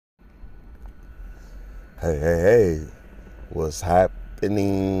Hey, what's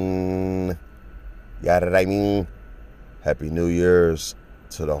happening? Yada I mean. Happy New Year's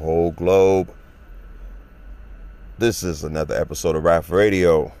to the whole globe. This is another episode of RAF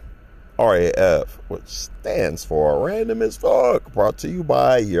Radio, RAF, which stands for Random as Fuck, brought to you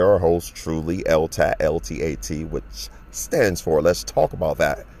by your host, truly, LTAT, LTAT, which stands for Let's Talk About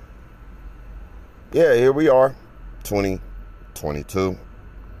That. Yeah, here we are, 2022,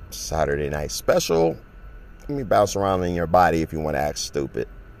 Saturday night special. Let me bounce around in your body if you want to act stupid.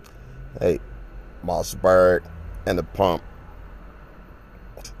 Hey, Mossberg and the pump.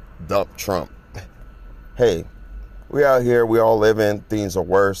 Dump Trump. Hey, we out here. We all living. Things are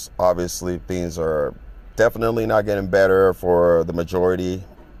worse. Obviously, things are definitely not getting better for the majority.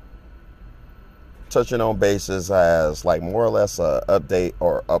 Touching on bases as like more or less a update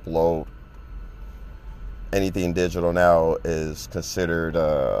or upload. Anything digital now is considered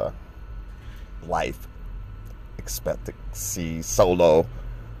life expectancy solo.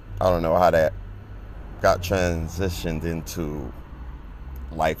 I don't know how that got transitioned into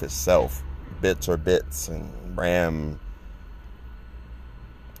life itself. Bits are bits, and RAM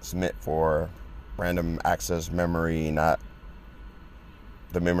is meant for random access memory, not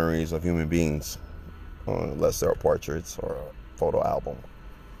the memories of human beings, unless they're portraits or a photo album.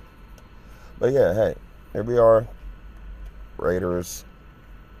 But yeah, hey, here we are, Raiders,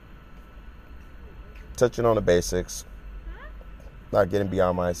 touching on the basics, not getting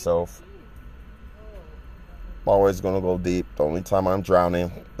beyond myself. I'm always going to go deep. The only time I'm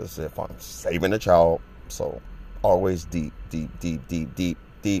drowning is if I'm saving a child. So always deep.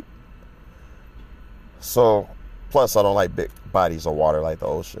 So plus I don't like big bodies of water like the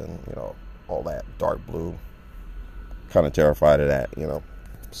ocean, all that dark blue. Kind of terrified of that,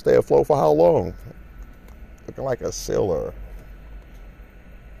 Stay afloat for how long? Looking like a sailor.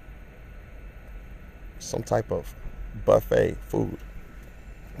 Some type of buffet food.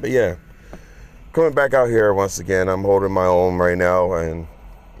 But yeah, coming back out here once again, I'm holding my own right now and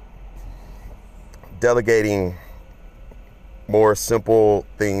delegating more simple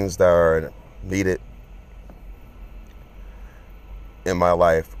things that are needed in my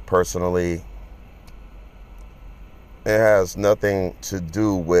life personally. It has nothing to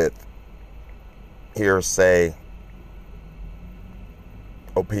do with hearsay,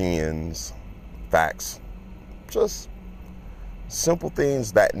 opinions, facts. Just simple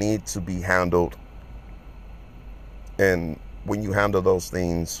things that need to be handled. And when you handle those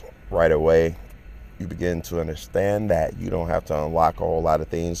things right away, you begin to understand that you don't have to unlock a whole lot of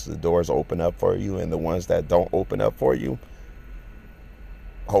things. The doors open up for you, and the ones that don't open up for you,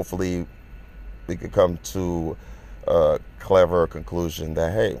 hopefully we could come to a clever conclusion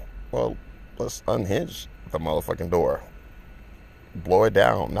that, hey, well, let's unhinge the motherfucking door. Blow it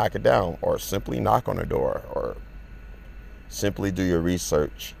down, knock it down, or simply knock on the door, or simply do your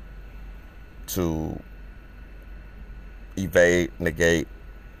research to evade, negate,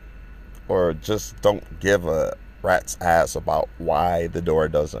 or just don't give a rat's ass about why the door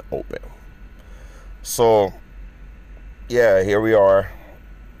doesn't open. So, yeah, here we are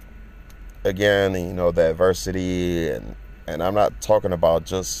again. The adversity, and I'm not talking about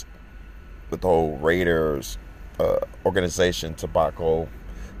just with the whole Raiders organization, tobacco,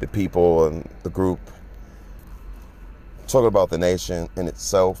 the people and the group. I'm talking about the nation in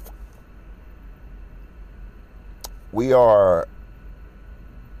itself. We are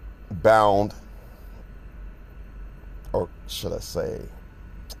bound, or should I say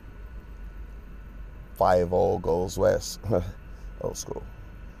 5-0 goes west. Old school.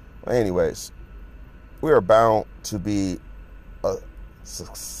 Well, anyways, we are bound to be a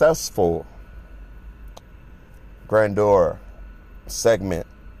successful grandeur segment,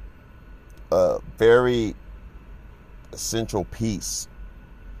 a very essential piece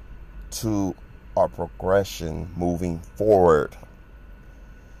to our progression moving forward.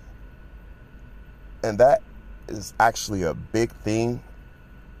 And that is actually a big thing,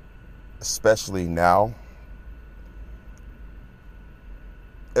 especially now.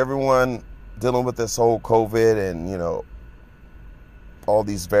 Everyone dealing with this whole COVID and, all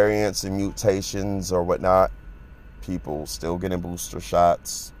these variants and mutations or whatnot. People still getting booster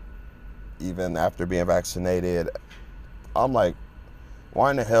shots, even after being vaccinated. I'm like, why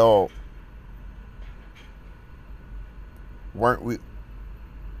in the hell weren't we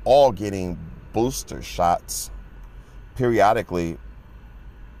all getting booster shots periodically,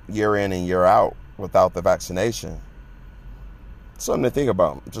 year in and year out, without the vaccination? Something to think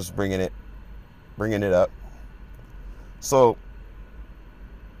about. Just bringing it up. So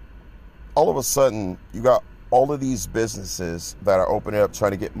all of a sudden, you got all of these businesses that are opening up,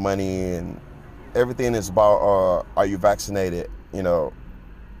 trying to get money and everything is about, are you vaccinated? Are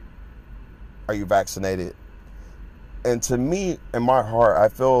you vaccinated? And to me, in my heart, I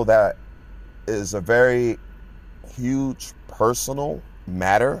feel that is a very huge personal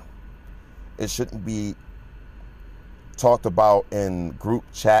matter. It shouldn't be talked about in group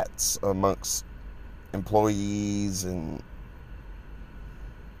chats amongst employees and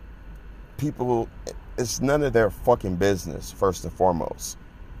people. It's none of their fucking business, first and foremost.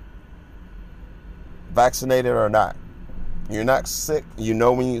 Vaccinated or not, you're not sick. You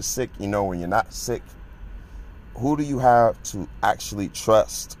know when you're sick. You know when you're not sick. Who do you have to actually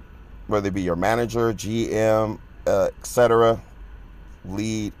trust? Whether it be your manager, GM, etc.,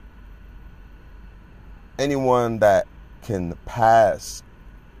 lead, anyone that can pass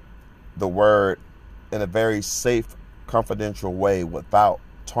the word in a very safe, confidential way without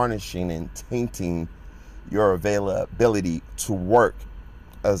tarnishing and tainting your availability to work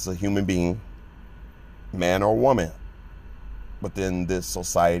as a human being, man or woman, within this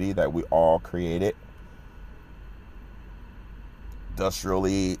society that we all created,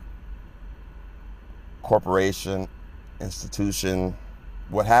 industrially, corporation, institution,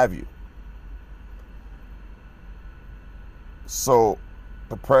 what have you. So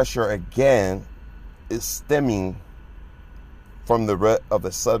the pressure again is stemming from the root of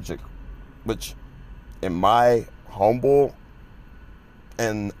the subject, which in my humble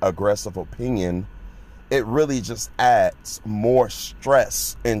and aggressive opinion, it really just adds more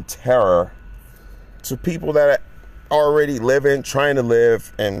stress and terror to people that are already living, trying to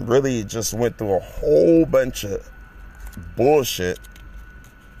live, and really just went through a whole bunch of bullshit,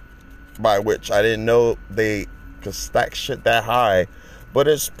 by which I didn't know they could stack shit that high, but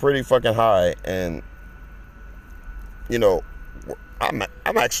it's pretty fucking high. And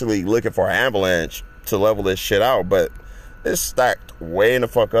I'm actually looking for an avalanche to level this shit out, but it's stacked way in the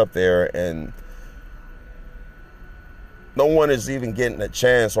fuck up there, and no one is even getting a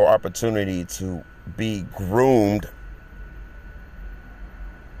chance or opportunity to be groomed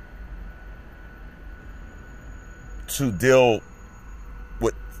to deal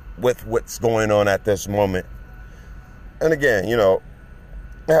with what's going on at this moment. And again, it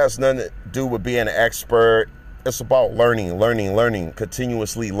has nothing to do with being an expert. It's about learning,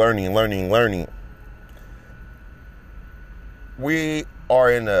 continuously learning. We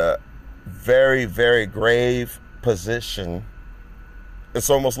are in a very, very grave position. It's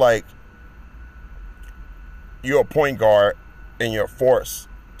almost like you're a point guard and you're forced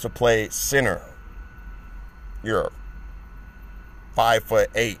to play center. You're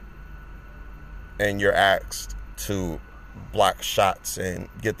 5'8", and you're asked to block shots and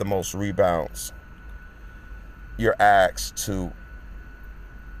get the most rebounds. You're asked to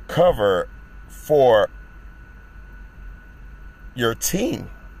cover for your team.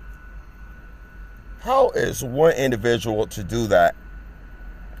 How is one individual to do that?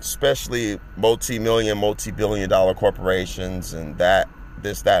 Especially multi-million, multi-billion-dollar corporations and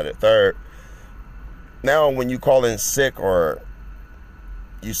this, that, and third. Now, when you call in sick or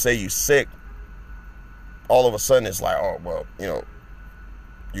you say you sick, all of a sudden it's like, oh, well,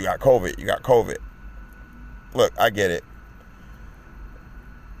 you got COVID. Look, I get it.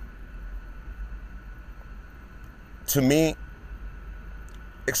 To me,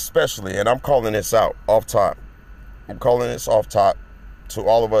 especially, and I'm calling this out off top. I'm calling this off top to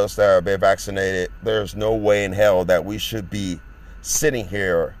all of us that have been vaccinated. There's no way in hell that we should be sitting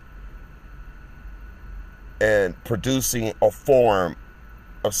here and producing a form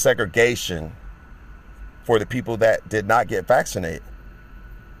of segregation for the people that did not get vaccinated.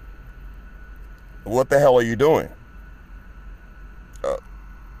 What the hell are you doing?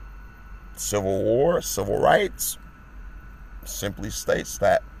 Civil war, civil rights simply states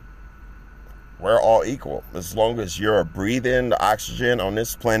that we're all equal. As long as you're breathing the oxygen on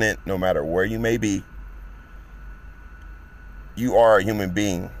this planet, no matter where you may be, you are a human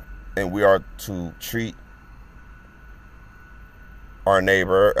being, and we are to treat our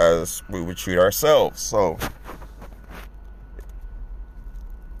neighbor as we would treat ourselves. So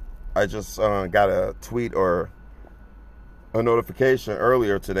I just got a tweet or a notification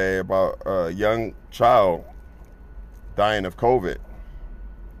earlier today about a young child dying of COVID.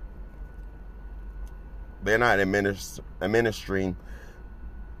 They're not administering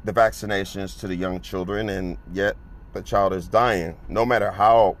the vaccinations to the young children, and yet the child is dying. No matter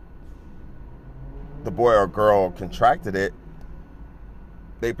how the boy or girl contracted it,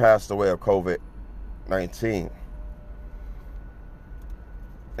 they passed away of COVID-19.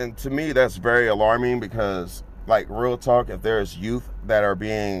 And to me, that's very alarming because, like, real talk, if there's youth that are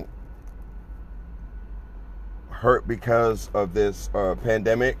being hurt because of this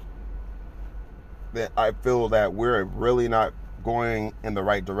pandemic, that I feel that we're really not going in the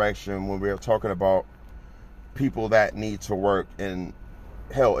right direction when we're talking about people that need to work. And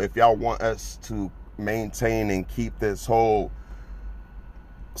hell, if y'all want us to maintain and keep this whole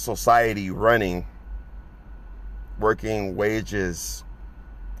society running, working wages,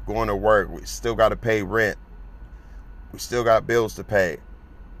 going to work, we still got to pay rent. We still got bills to pay.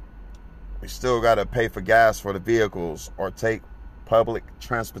 We still got to pay for gas for the vehicles or take public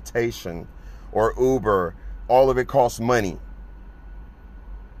transportation or Uber. All of it costs money.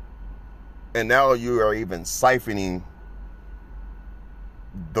 And now you are even siphoning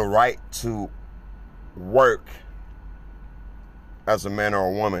the right to work as a man or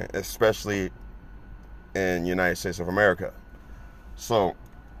a woman, especially in the United States of America. So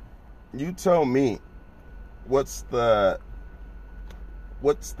you tell me, what's the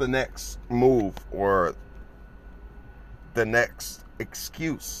next move or the next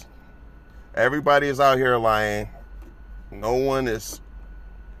excuse? Everybody is out here lying. No one is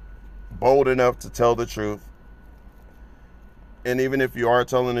bold enough to tell the truth. And even if you are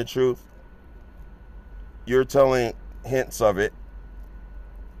telling the truth, you're telling hints of it.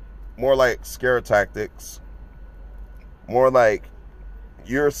 More like scare tactics. More like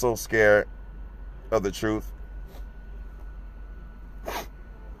you're so scared of the truth.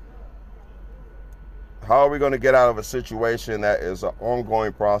 How are we going to get out of a situation that is an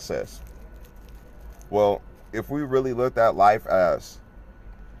ongoing process? Well, if we really looked at life as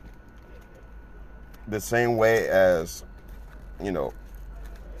the same way as,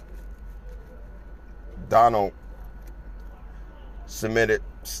 Donald submitted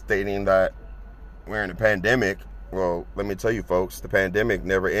stating that we're in a pandemic. Well, let me tell you folks, the pandemic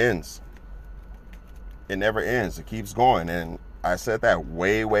never ends. It never ends. It keeps going. And I said that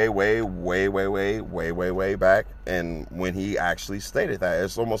way back. And when he actually stated that,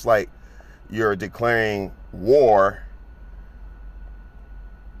 it's almost like you're declaring war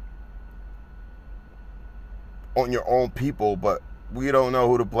on your own people, but we don't know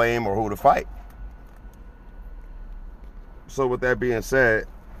who to blame or who to fight. So with that being said,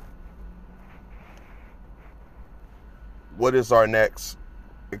 what is our next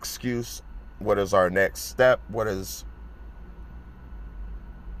excuse? What is our next step?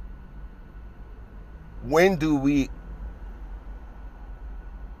 When do we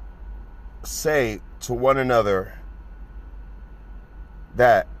say to one another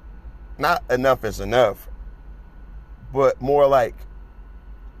that not enough is enough, but more like,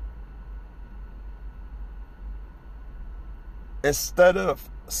 instead of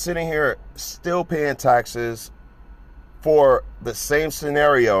sitting here still paying taxes for the same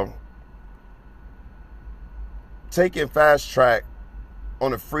scenario, taking fast track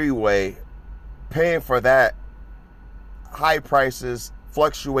on a freeway, paying for that, high prices,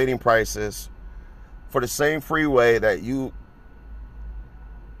 fluctuating prices for the same freeway that you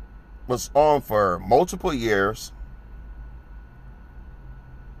was on for multiple years.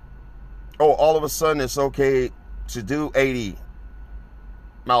 Oh, all of a sudden it's okay to do 80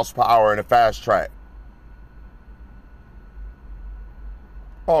 miles per hour in a fast track.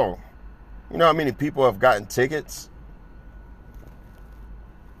 Oh, you know how many people have gotten tickets?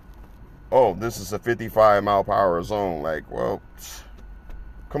 Oh, this is a 55 mile per hour zone. Like, well,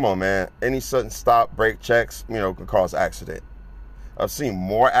 come on, man. Any sudden stop, brake checks, can cause accident. I've seen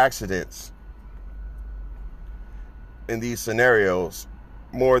more accidents in these scenarios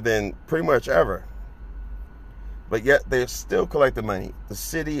more than pretty much ever. But yet they're still collecting money. The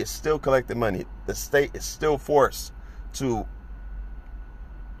city is still collecting money. The state is still forced to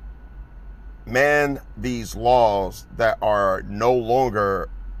man these laws that are no longer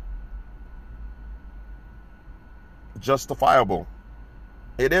justifiable.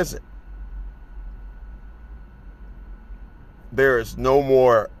 It isn't. There is no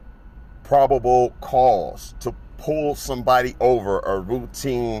more probable cause to pull somebody over, a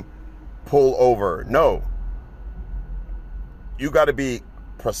routine pull over. No. You got to be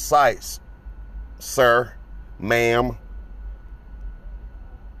precise, sir, ma'am.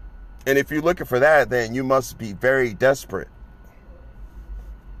 And if you're looking for that, then you must be very desperate.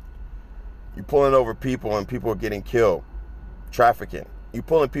 You're pulling over people and people are getting killed. Trafficking. You're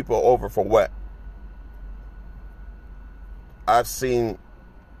pulling people over for what? I've seen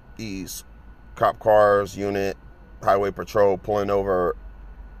these cop cars, unit, highway patrol pulling over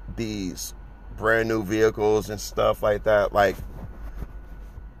these brand new vehicles and stuff like that. Like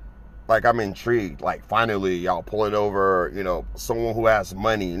I'm intrigued. Like, finally, y'all pulling over, someone who has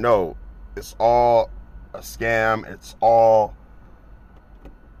money. No, it's all a scam. It's all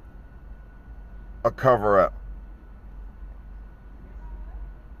a cover-up.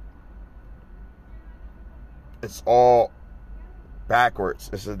 It's all backwards.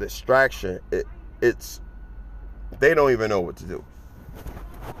 It's a distraction. It's they don't even know what to do.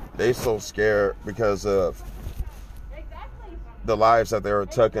 They so scared because of the lives that they're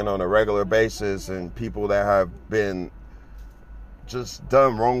taking on a regular basis, and people that have been just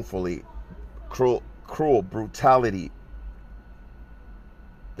done wrongfully, cruel brutality.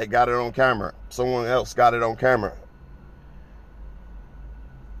 They got it on camera. Someone else got it on camera.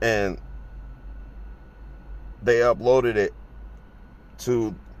 And they uploaded it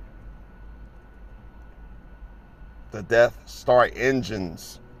to the Death Star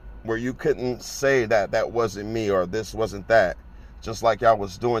engines, where you couldn't say that that wasn't me or this wasn't that. Just like y'all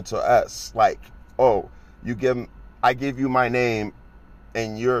was doing to us. Like, oh, I give you my name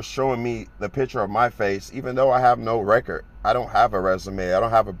and you're showing me the picture of my face, even though I have no record. I don't have a resume. I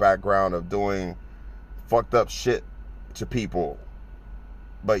don't have a background of doing fucked up shit to people.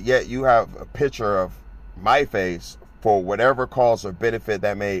 But yet you have a picture of my face for whatever cause or benefit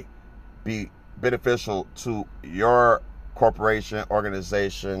that may be beneficial to your corporation,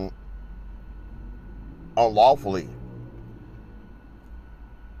 organization, unlawfully.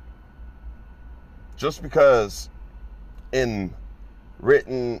 Just because in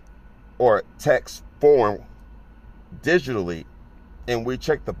written or text form digitally, and we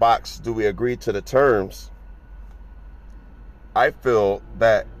check the box, do we agree to the terms? I feel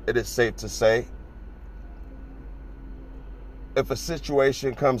that it is safe to say, if a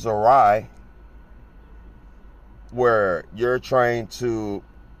situation comes awry where you're trying to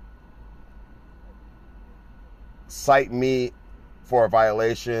cite me for a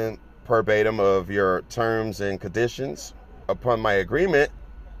violation verbatim of your terms and conditions upon my agreement,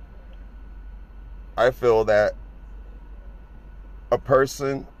 I feel that a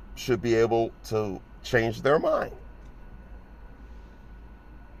person should be able to change their mind.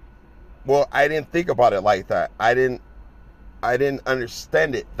 Well, I didn't think about it like that. I didn't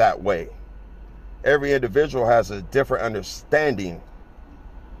understand it that way. Every individual has a different understanding.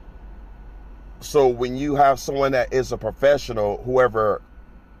 So when you have someone that is a professional, whoever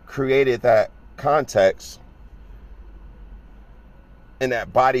created that context and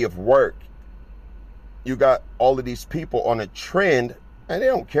that body of work, you got all of these people on a trend, and they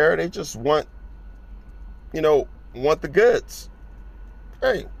don't care. They just want the goods.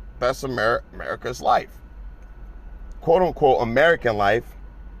 Hey, that's America's life. Quote unquote American life,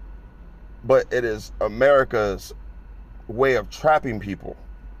 but it is America's way of trapping people.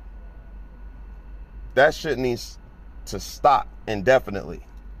 That shit needs to stop indefinitely.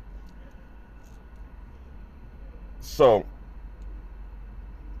 So,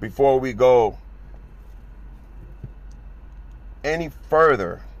 before we go any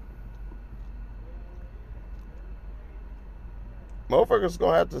further, motherfuckers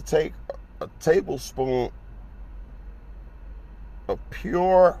gonna have to take a tablespoon of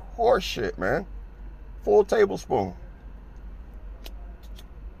pure horseshit, man. Full tablespoon.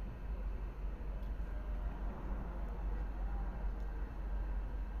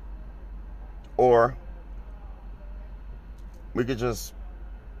 Or we could just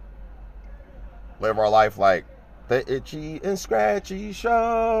live our life like the Itchy and Scratchy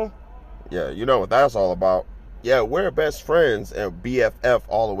Show. Yeah, you know what that's all about. Yeah, we're best friends and BFF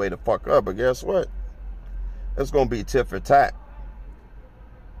all the way to fuck up, but guess what? It's gonna be tit for tat.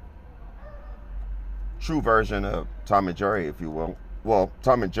 True version of Tom and Jerry, if you will. Well,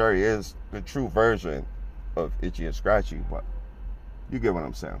 Tom and Jerry is the true version of Itchy and Scratchy, but you get what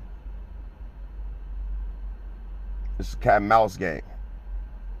I'm saying. It's a cat and mouse game.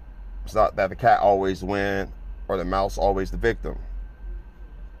 It's not that the cat always wins or the mouse always the victim.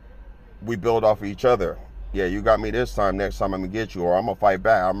 We build off of each other. Yeah, you got me this time, next time I'm gonna get you, or I'm gonna fight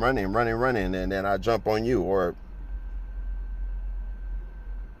back. I'm running, and then I jump on you, or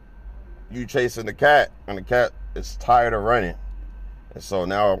you chasing the cat, and the cat is tired of running. And so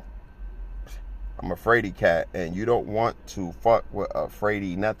now I'm a fraidy cat, and you don't want to fuck with a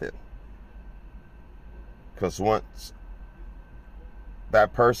fraidy nothing. Because once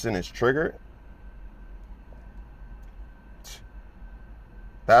that person is triggered,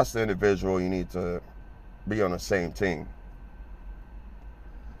 that's the individual you need to be on the same team.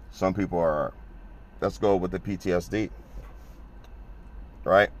 Some people are, let's go with the PTSD,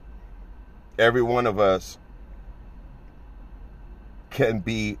 right? Every one of us can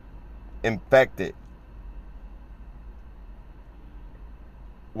be infected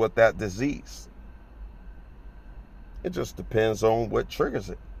with that disease. It just depends on what triggers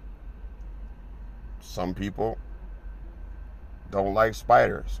it. Some people don't like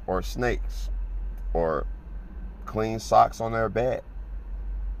spiders or snakes or clean socks on their bed.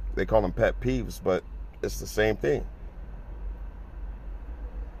 They call them pet peeves, but It's the same thing.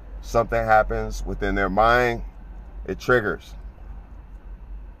 Something happens within their mind, it triggers.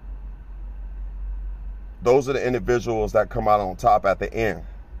 Those are the individuals that come out on top at the end.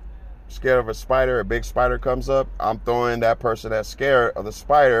 Scared of a spider, a big spider comes up, I'm throwing that person that's scared of the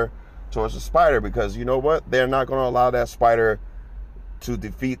spider towards the spider, because you know what? They're not going to allow that spider to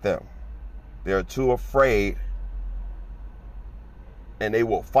defeat them. They're too afraid, and they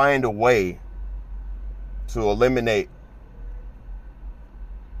will find a way to eliminate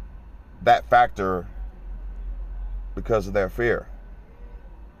that factor because of their fear.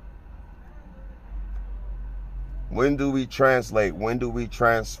 When do we translate? When do we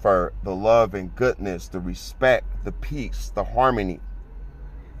transfer the love and goodness, the respect, the peace, the harmony?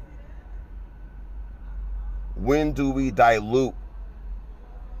 When do we dilute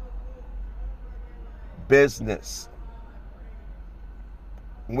business?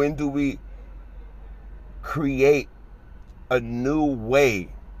 When do we create a new way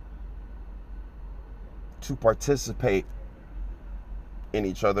to participate in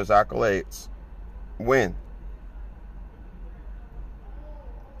each other's accolades? When?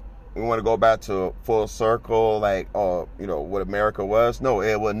 We want to go back to full circle, like, what America was? No,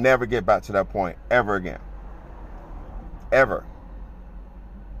 it will never get back to that point ever again. Ever.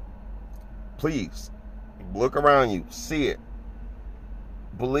 Please, look around you, see it.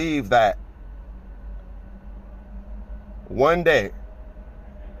 Believe that one day,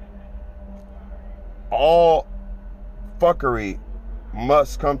 all fuckery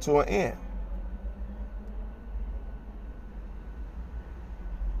must come to an end.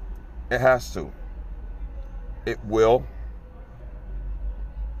 It has to. It will.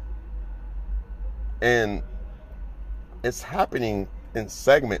 And it's happening in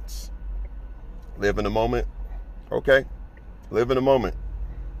segments. Live in the moment. Okay? Live in the moment.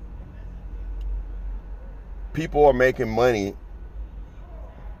 People are making money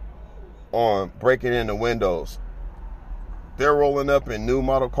on breaking in the windows. They're rolling up in new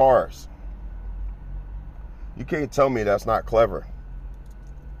model cars. You can't tell me that's not clever.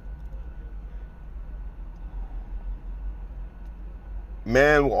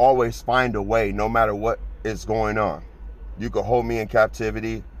 Man will always find a way, no matter what is going on. You can hold me in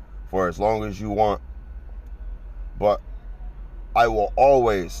captivity for as long as you want, but I will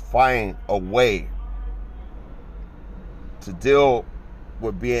always find a way to deal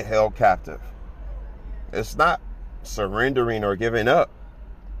with being held captive. It's not surrendering or giving up.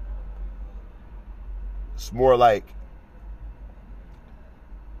 It's more like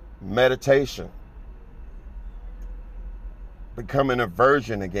meditation. Becoming a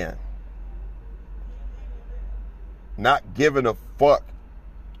virgin again. Not giving a fuck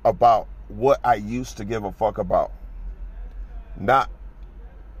about what I used to give a fuck about. Not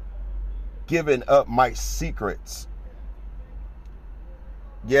giving up my secrets.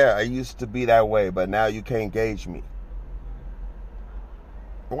 Yeah, I used to be that way, but now you can't gauge me.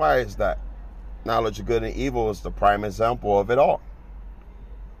 Why is that? Knowledge of good and evil is the prime example of it all.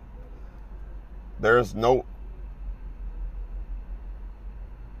 There's no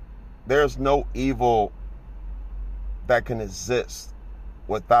evil that can exist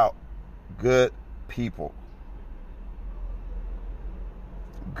without good people.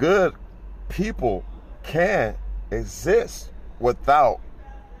 Good people can exist without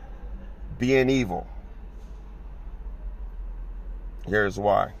being evil. Here's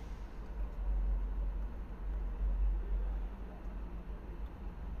why.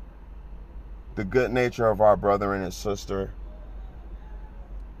 The good nature of our brother and his sister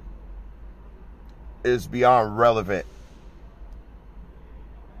is beyond relevant.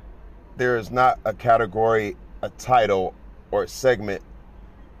 There is not a category, a title, or a segment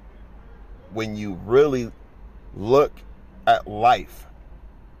when you really look at life.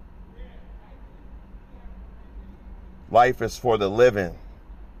 Life is for the living.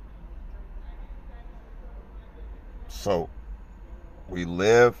 So we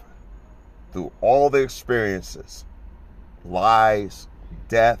live through all the experiences, lies,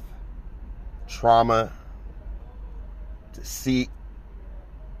 death, trauma, deceit,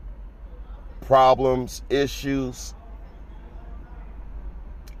 problems, issues,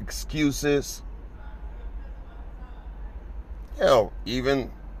 excuses, hell, even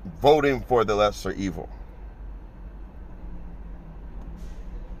voting for the lesser evil.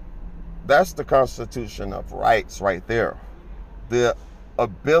 That's the Constitution of rights right there. The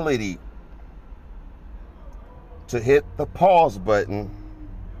ability to hit the pause button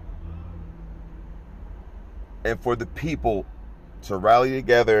and for the people to rally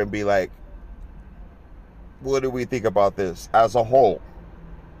together and be like, what do we think about this as a whole?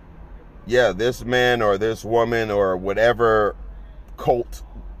 yeah, this man or this woman or whatever cult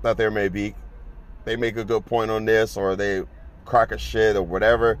that there may be, they make a good point on this, or they crack a shit, or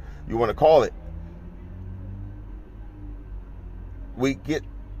whatever you want to call it. We get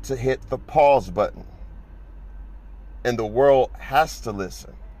to hit the pause button, and the world has to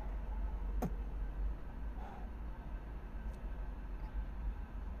listen.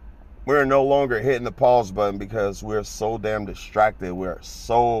 We're no longer hitting the pause button because we're so damn distracted. We're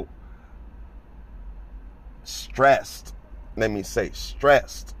so stressed. Let me say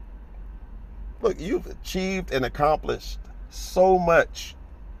stressed. Look, you've achieved and accomplished so much,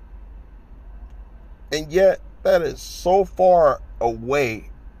 and yet that is so far away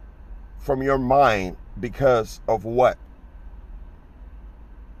from your mind because of what?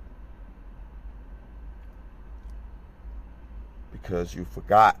 Because you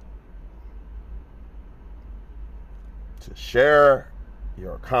forgot to share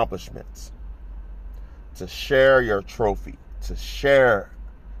your accomplishments, to share your trophy, to share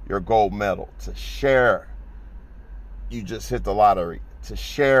your gold medal, to share you just hit the lottery, to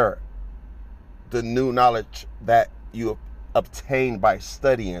share the new knowledge that you obtained by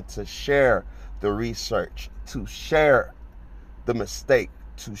studying, to share the research, to share the mistake,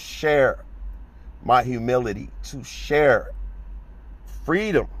 to share my humility, to share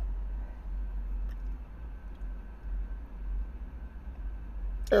freedom.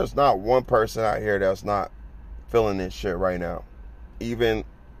 There's not one person out here that's not feeling this shit right now. Even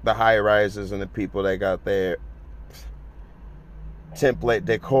the high rises and the people that got their template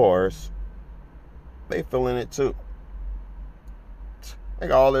decors, they feeling it too. They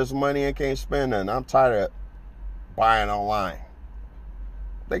got all this money and can't spend none. I'm tired of buying online.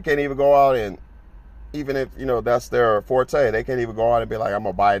 They can't even go out and, even if, that's their forte, they can't even go out and be like, I'm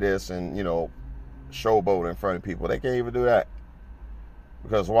going to buy this and, showboat in front of people. They can't even do that.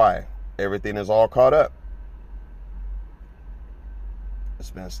 Because why? Everything is all caught up.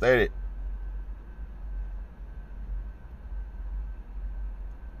 It's been stated.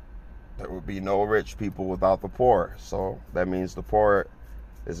 There would be no rich people without the poor. So that means the poor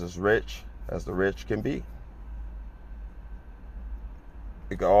is as rich as the rich can be.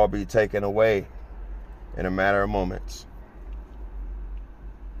 It could all be taken away in a matter of moments.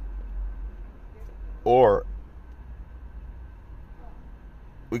 Or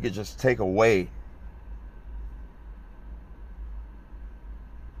we could just take away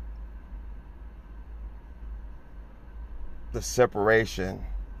the separation,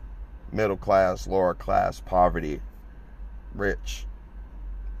 middle class, lower class, poverty, rich,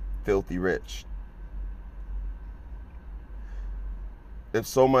 filthy rich. If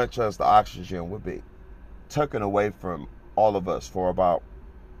so much as the oxygen would be taken away from all of us for about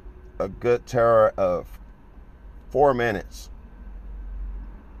a good terror of 4 minutes,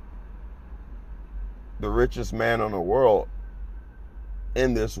 the richest man in the world,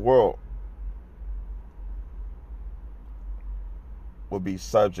 in this world, will be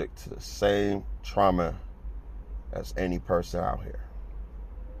subject to the same trauma as any person out here.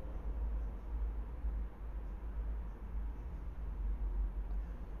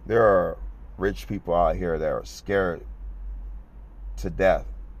 There are rich people out here that are scared to death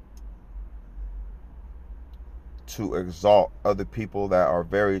to exalt other people that are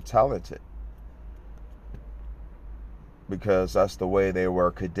very talented, because that's the way they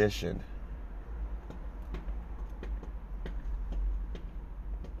were conditioned.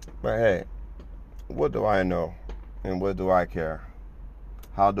 But hey, what do I know? And what do I care?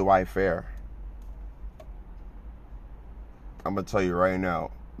 How do I fare? I'm going to tell you right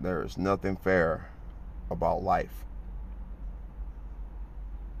now, there is nothing fair about life.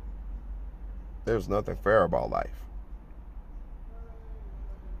 There's nothing fair about life.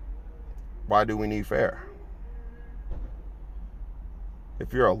 Why do we need fair?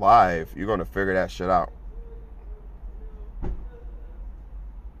 If you're alive, you're going to figure that shit out.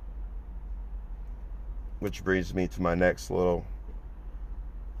 Which brings me to my next little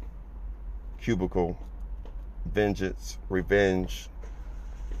cubicle. Vengeance, revenge.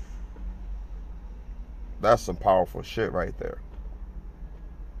 That's some powerful shit right there.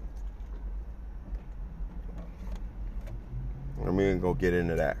 I'm going to go get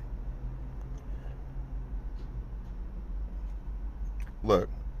into that. Look,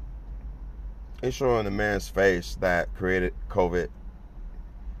 it's showing the man's face that created COVID.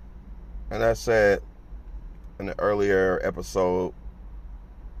 And I said in the earlier episode,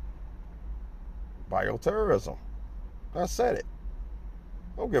 bioterrorism. I said it.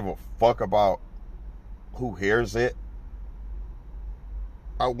 I don't give a fuck about who hears it.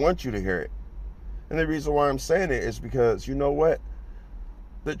 I want you to hear it. And the reason why I'm saying it is because, you know what?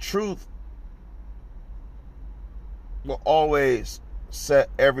 The truth will always set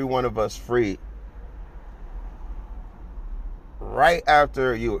every one of us free right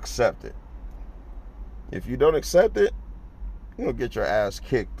after you accept it. If you don't accept it, you'll get your ass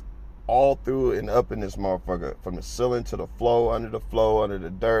kicked all through and up in this motherfucker, from the ceiling to the floor, under the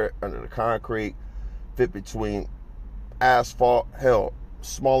dirt, under the concrete, fit between asphalt, hell,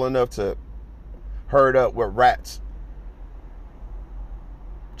 small enough to herd up with rats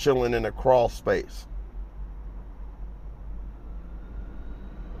chilling in a crawl space.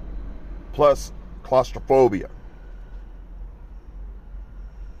 Plus claustrophobia.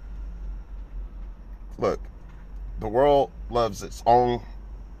 Look, the world loves its own.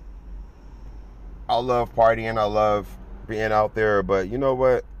 I love partying, I love being out there, but you know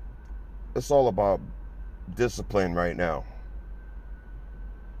what? It's all about discipline right now.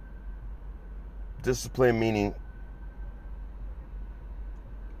 Discipline meaning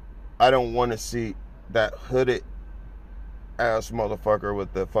I don't want to see that hooded ass motherfucker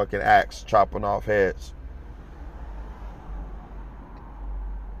with the fucking axe chopping off heads.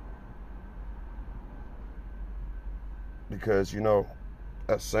 Because, you know,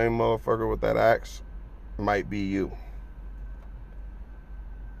 that same motherfucker with that axe might be you.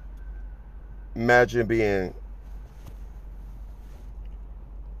 Imagine being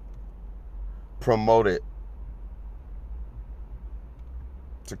promoted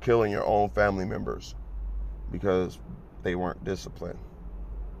to killing your own family members because they weren't disciplined.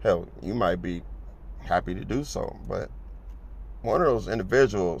 Hell, you might be happy to do so, but one of those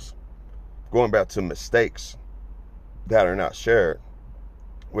individuals, going back to mistakes that are not shared,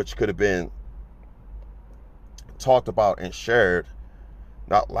 which could have been talked about and shared,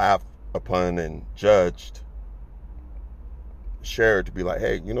 not laughed upon and judged, shared to be like,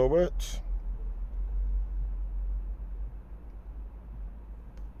 hey, you know what?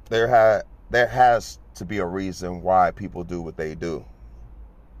 There has to be a reason why people do what they do.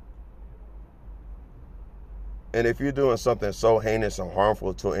 And if you're doing something so heinous and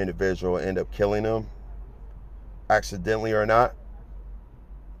harmful to an individual, end up killing them, accidentally or not,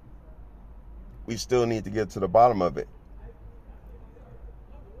 we still need to get to the bottom of it.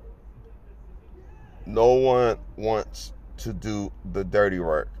 No one wants to do the dirty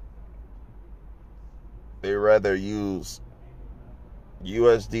work. They rather use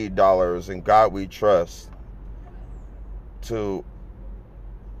USD dollars and God we trust to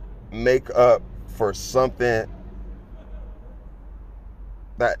make up for something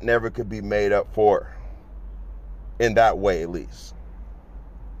that never could be made up for, in that way at least.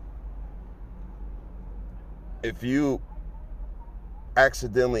 If you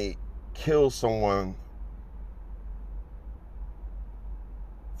accidentally kill someone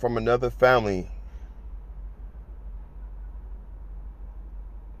from another family,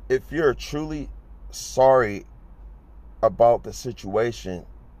 if you're truly sorry about the situation,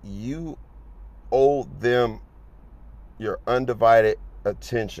 you owe them your undivided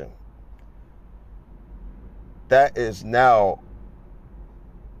attention. That is now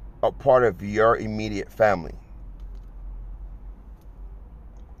a part of your immediate family.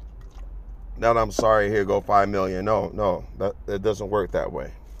 Now that I'm sorry, here go $5 million. No, that doesn't work that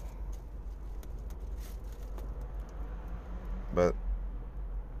way. But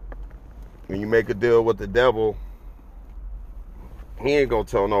when you make a deal with the devil, he ain't gonna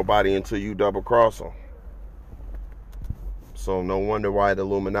tell nobody until you double cross him. So no wonder why the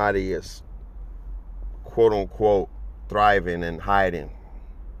Illuminati is quote unquote thriving and hiding.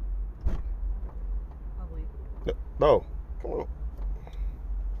 Probably. No, come on.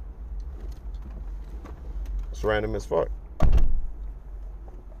 It's random as fuck.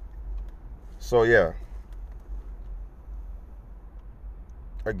 So yeah.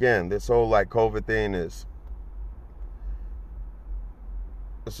 Again, this whole like COVID thing is,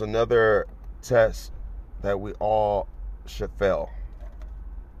 it's another test that we all should fail.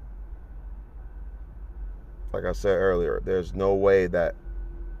 Like I said earlier, there's no way that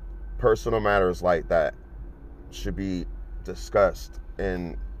personal matters like that should be discussed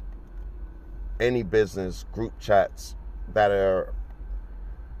in any business group chats that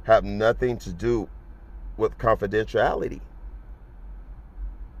have nothing to do with confidentiality.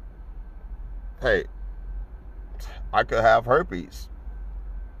 Hey, I could have herpes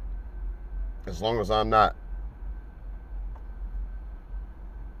as long as I'm not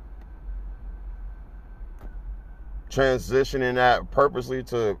transitioning that purposely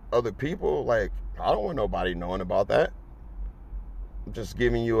to other people. Like, I don't want nobody knowing about that. I'm just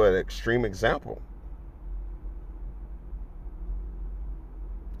giving you an extreme example.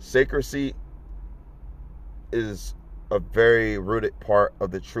 Secrecy is a very rooted part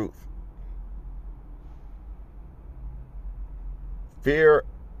of the truth. Fear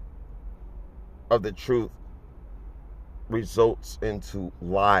of the truth results into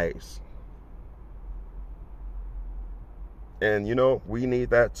lies. And we need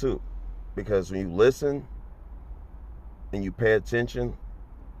that too. Because when you listen and you pay attention,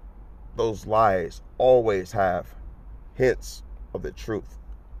 those lies always have hints of the truth.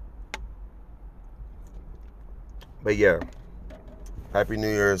 But yeah, Happy New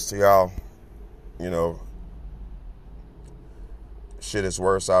Year's to y'all. Shit is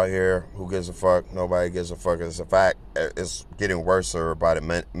worse out here. Who gives a fuck? Nobody gives a fuck. It's a fact. It's getting worse by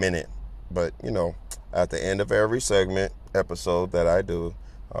the minute. But, at the end of every episode that I do,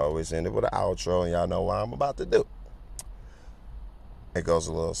 I always end it with an outro, and y'all know what I'm about to do. It goes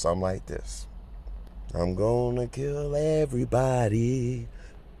a little something like this. I'm gonna kill everybody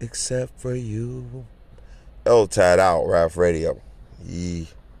except for you. LTAT out, Raf Radio. Yeah.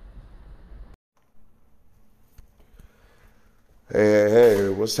 Hey,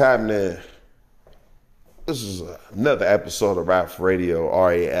 what's happening? This is another episode of Raf Radio,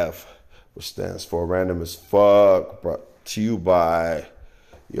 RAF, which stands for Random as Fuck, brought to you by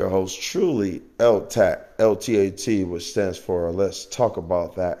your host, truly, LTAT, LTAT, which stands for Let's Talk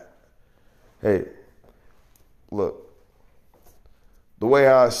About That. Hey, look, the way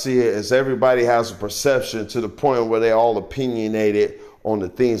I see it is everybody has a perception to the point where they all opinionated on the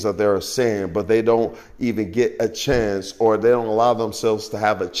things that they're saying, but they don't even get a chance, or they don't allow themselves to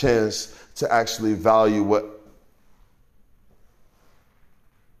have a chance to actually value what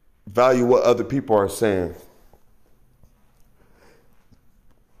other people are saying.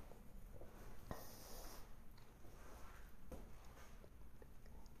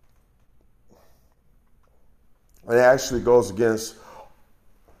 And it actually goes against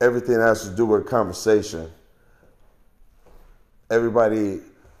everything that has to do with conversation. Everybody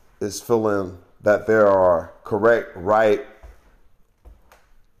is feeling that there are correct, right,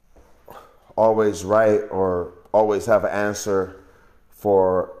 always right, or always have an answer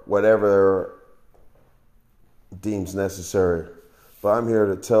for whatever deems necessary. But I'm here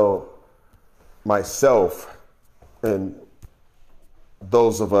to tell myself and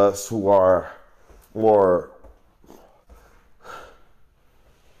those of us who are more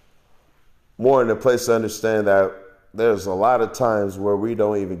in a place to understand that there's a lot of times where we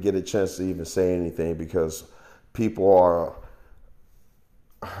don't even get a chance to even say anything because people are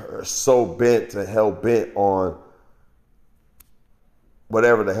so bent and hell bent on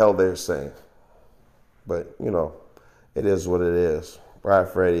whatever the hell they're saying. But, it is what it is.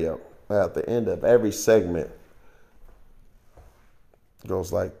 Raf Radio. At the end of every segment, it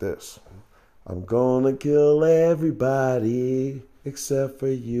goes like this. I'm gonna kill everybody except for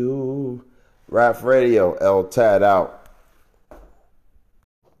you. Raf Radio, LTAT out.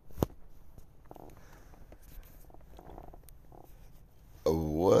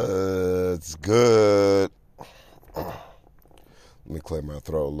 What's good? Let me clear my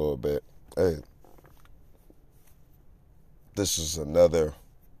throat a little bit. Hey, this is another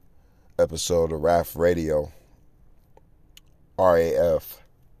episode of Raf Radio. RAF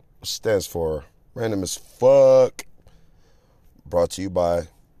stands for Random as Fuck. Brought to you by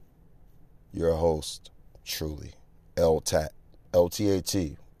your host, truly, LTAT,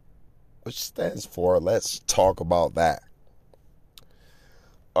 LTAT, which stands for Let's Talk About That.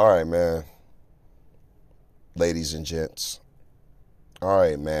 All right, man. Ladies and gents. All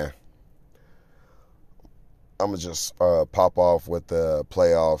right, man. I'm going to just pop off with the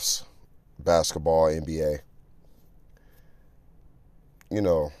playoffs, basketball, NBA. I'm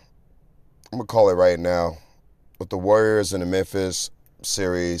going to call it right now. With the Warriors and the Memphis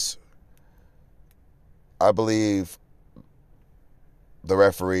series, I believe the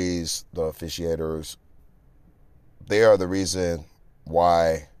referees, the officiators, they are the reason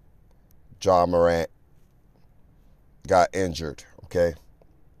why Ja Morant got injured, okay?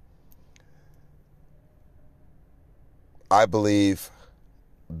 I believe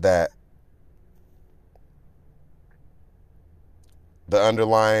that the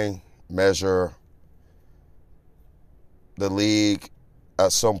underlying measure, the league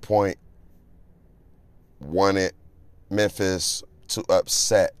at some point wanted Memphis to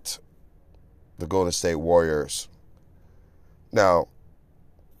upset the Golden State Warriors. Now,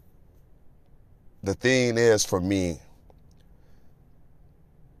 the thing is, for me,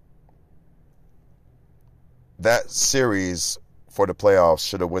 that series for the playoffs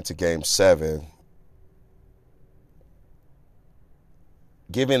should have went to Game 7,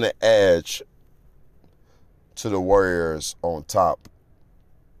 giving the edge to the Warriors on top.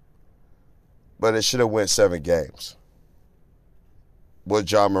 But it should have went 7 games. with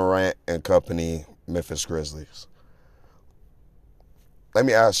John Morant and company, Memphis Grizzlies. Let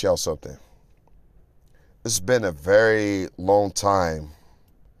me ask y'all something. It's been a very long time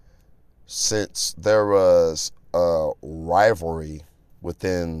since there was a rivalry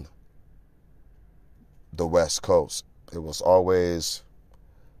within the West Coast. It was always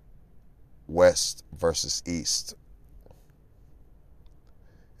West versus East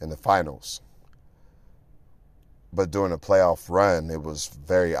in the finals. But during the playoff run, it was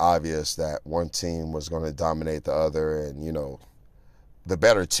very obvious that one team was going to dominate the other, and, the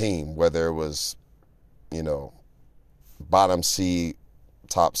better team, whether it was, bottom seed,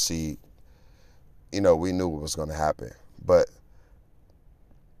 top seed, we knew what was going to happen. But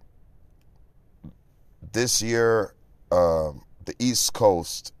this year, the East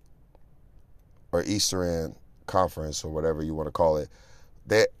Coast or Eastern Conference or whatever you want to call it,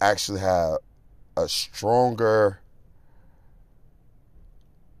 they actually have a stronger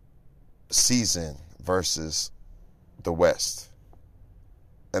season versus the West.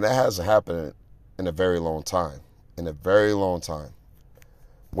 And that hasn't happened in a very long time. In a very long time.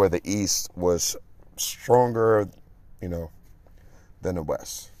 Where the East was stronger, than the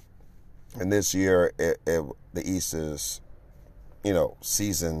West. And this year, the East is,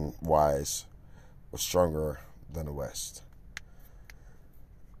 season-wise, was stronger than the West.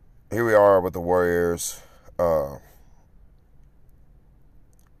 Here we are with the Warriors.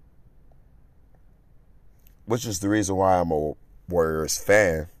 Which is the reason why I'm a Warriors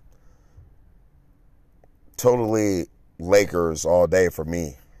fan. Totally Lakers all day for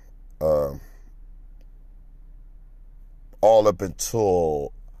me. All up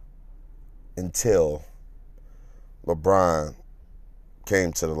until LeBron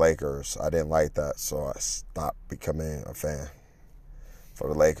came to the Lakers. I didn't like that, so I stopped becoming a fan for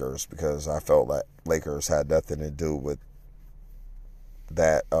the Lakers because I felt like Lakers had nothing to do with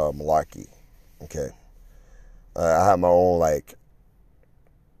that malarkey. Okay. I have my own,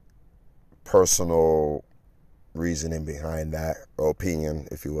 personal reasoning behind that, opinion,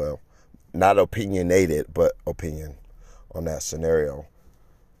 if you will. Not opinionated, but opinion on that scenario.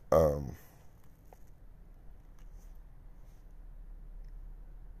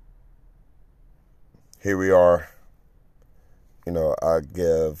 Here we are. I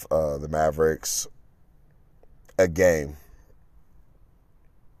give the Mavericks a game.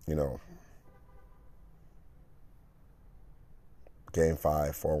 Game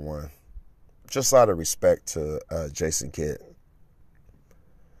 5, 4-1. Just out of respect to Jason Kidd.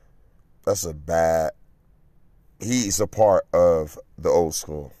 That's a bad... He's a part of the old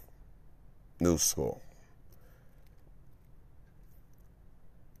school, new school.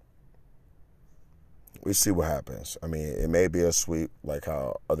 We see what happens. I mean, it may be a sweep, like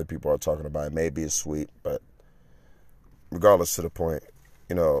how other people are talking about. It may be a sweep, but regardless to the point,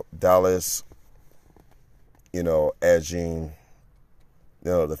 Dallas, edging,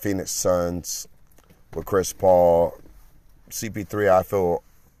 the Phoenix Suns with Chris Paul. CP3, I feel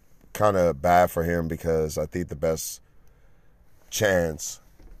kind of bad for him because I think the best chance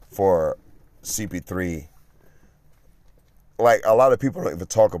for CP3, a lot of people don't even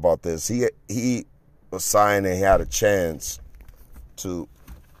talk about this. He was signed and he had a chance to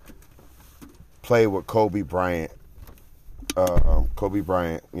play with Kobe Bryant. Kobe,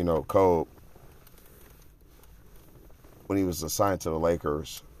 when he was assigned to the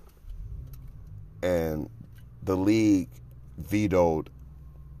Lakers, and the league vetoed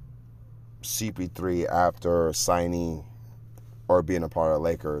CP3 after signing or being a part of the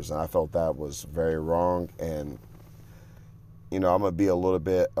Lakers, and I felt that was very wrong. And I'm gonna be a little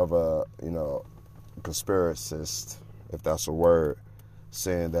bit of a conspiracist, if that's a word,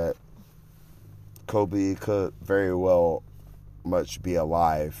 saying that Kobe could very well much be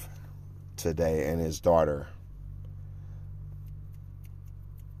alive today, and his daughter.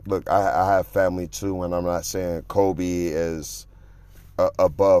 Look, I have family too, and I'm not saying Kobe is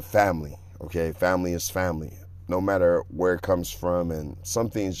above family. Okay, family is family, no matter where it comes from, and some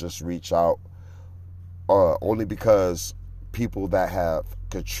things just reach out only because people that have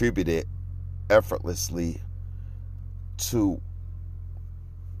contributed effortlessly to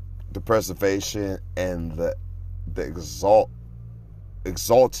the preservation and the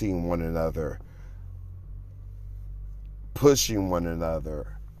exalting one another, pushing one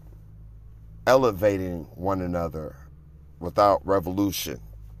another, elevating one another without revolution.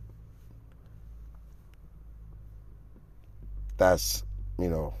 That's,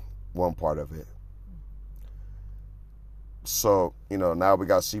 one part of it. So, now we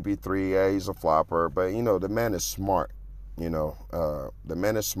got CP3. Yeah, he's a flopper, but, the man is smart. The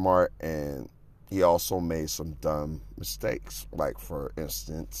man is smart, and he also made some dumb mistakes. Like, for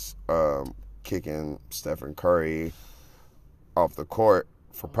instance, kicking Stephen Curry off the court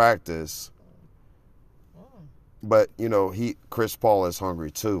for practice. But, Chris Paul is hungry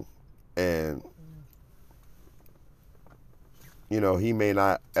too. And, he may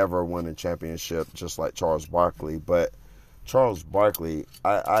not ever win a championship just like Charles Barkley. But Charles Barkley,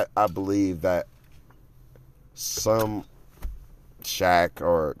 I believe that some Shaq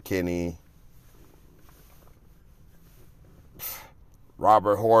or Kenny,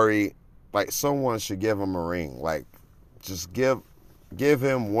 Robert Horry, like, someone should give him a ring. Like, just give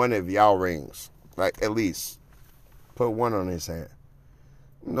him one of y'all rings. Like, at least put one on his hand.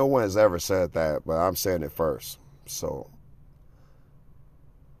 No one has ever said that, but I'm saying it first. So,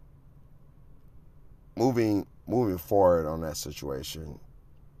 moving forward on that situation,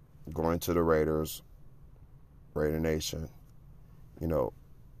 going to the Raiders, Raider Nation,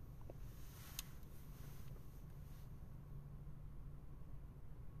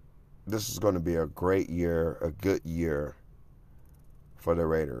 this is going to be a great year, a good year for the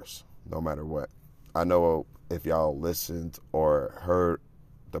Raiders, no matter what. I know if y'all listened or heard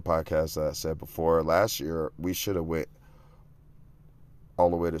the podcast that I said before, last year we should have went all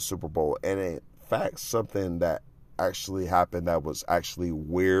the way to Super Bowl. And in fact, something that actually happened that was actually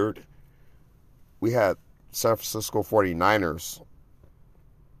weird, we had San Francisco 49ers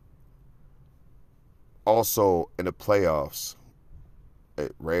also in the playoffs.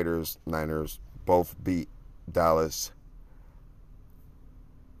 Raiders, Niners both beat Dallas.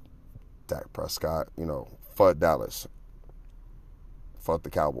 Dak Prescott, fuck Dallas. Fuck the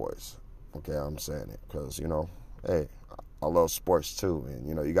Cowboys. Okay, I'm saying it because, hey, I love sports too. And,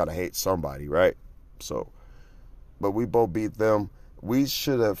 you got to hate somebody, right? So, but we both beat them. We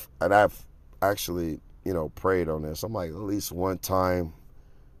should have, and I've actually, prayed on this. I'm like, at least one time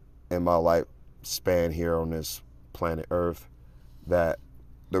in my lifespan here on this planet Earth that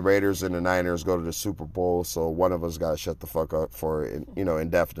the Raiders and the Niners go to the Super Bowl, so one of us got to shut the fuck up for it,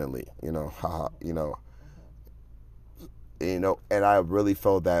 indefinitely, haha, and I really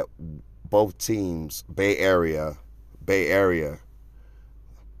felt that both teams, Bay Area, they had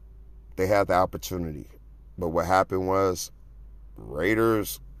the opportunity. But what happened was,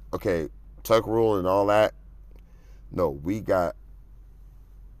 Raiders, okay, tuck rule and all that, no, we got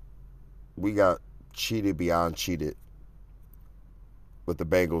cheated beyond cheated with the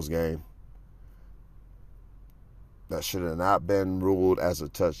Bengals game. That should have not been ruled as a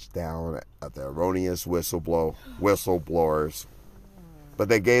touchdown at the erroneous whistleblowers. But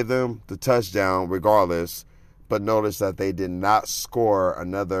they gave them the touchdown regardless. But notice that they did not score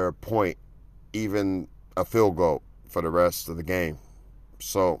another point, even a field goal, for the rest of the game.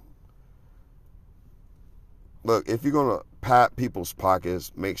 So, look, if you're going to pat people's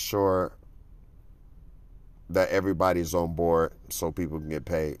pockets, make sure that everybody's on board so people can get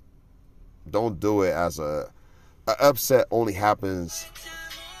paid. Don't do it as an upset only happens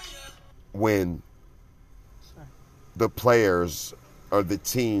when the players or the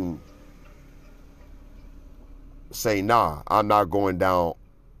team say, nah, I'm not going down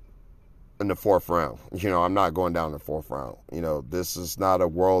in the fourth round. I'm not going down in the fourth round. This is not a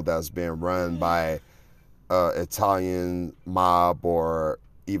world that's being run by Italian mob or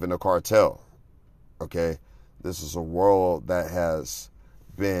even a cartel. Okay? This is a world that has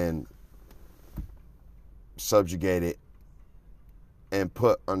been subjugated and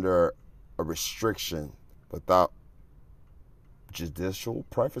put under a restriction without judicial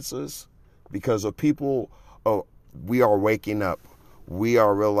preferences because of people. Oh, we are waking up. We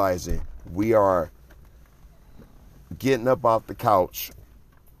are realizing. We are getting up off the couch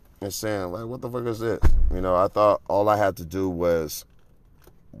and saying, like, what the fuck is this? I thought all I had to do was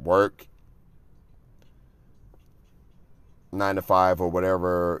work 9 to 5 or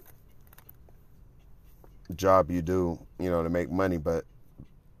whatever job you do, to make money. But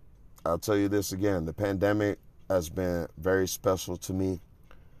I'll tell you this again, the pandemic has been very special to me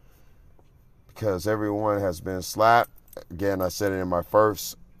because everyone has been slapped. Again, I said it in my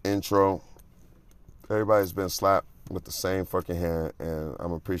first intro. Everybody's been slapped with the same fucking hand, and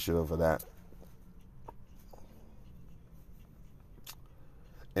I'm appreciative of that.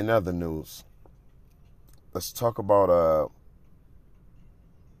 In other news, let's talk about a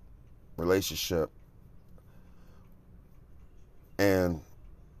relationship and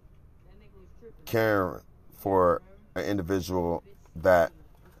caring for an individual that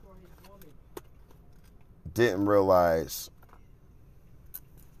didn't realize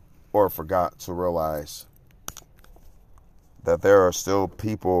or forgot to realize that there are still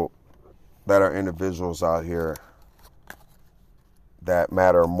people that are individuals out here that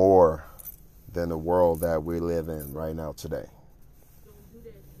matter more than the world that we live in right now today.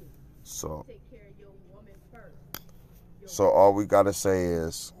 So, all we gotta say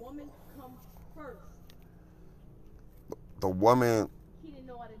is, the woman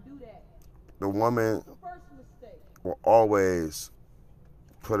will always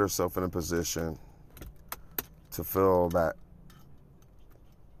put herself in a position to feel that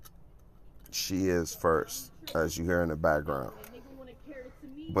she is first, as you hear in the background.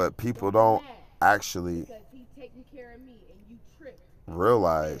 But people don't actually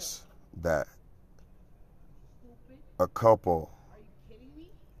realize that a couple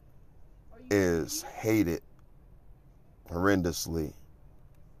is hated horrendously,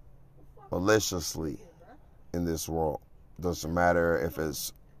 maliciously in this world. Doesn't matter if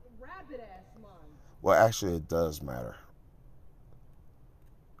it's... Well, actually, it does matter.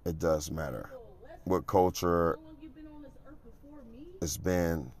 It does matter. What culture has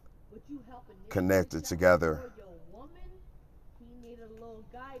been connected together.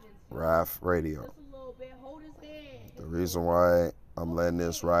 Raf Radio. The reason why I'm letting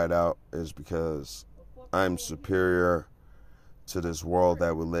this ride out is because I'm superior to this world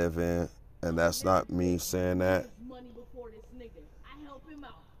that we live in, and that's not me saying that.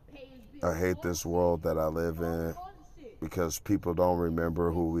 I hate this world that I live in because people don't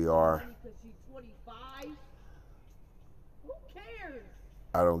remember who we are.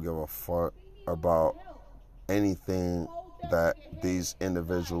 I don't give a fuck about anything that these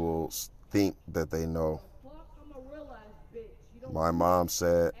individuals think that they know. My mom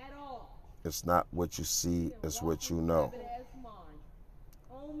said, it's not what you see, it's what you know.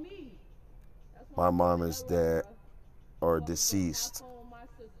 My mom is dead or deceased.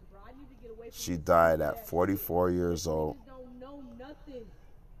 She died at 44 years old.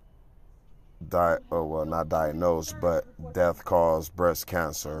 Not diagnosed, but death caused breast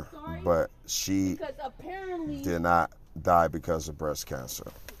cancer. But she did not die because of breast cancer.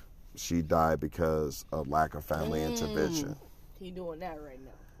 She died because of lack of family intervention. He doing that right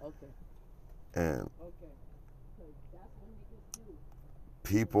now. Okay. And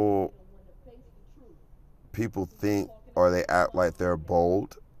people think, or they act like they're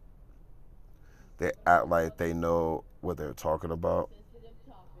bold. They act like they know what they're talking about.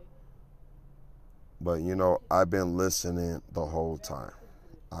 But, you know, I've been listening the whole time.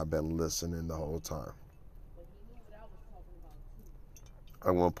 I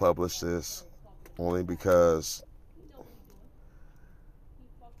won't publish this only because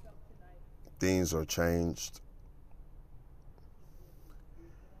things are changed.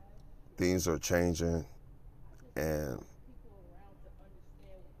 Things are changing, and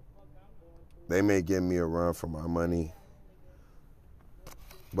they may give me a run for my money,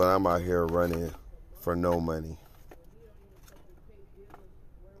 but I'm out here running for no money.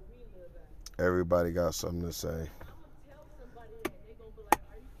 Everybody got something to say.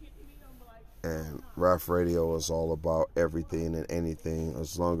 And Raf Radio is all about everything and anything,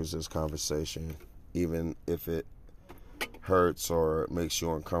 as long as this conversation, even if it hurts or makes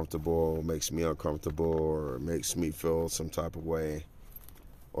you uncomfortable, makes me uncomfortable, or makes me feel some type of way,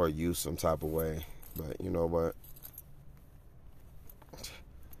 or you some type of way. But you know what?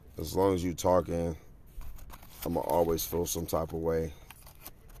 As long as you talking, I'm going to always feel some type of way.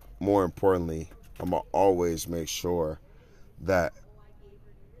 More importantly, I'm going to always make sure that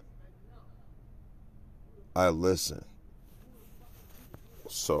I listen.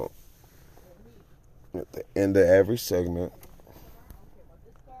 So, at the end of every segment,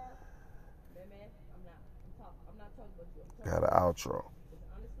 got an outro.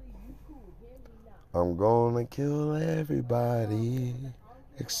 I'm gonna kill everybody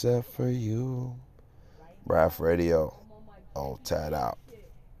except for you. Raf Radio. All tat out.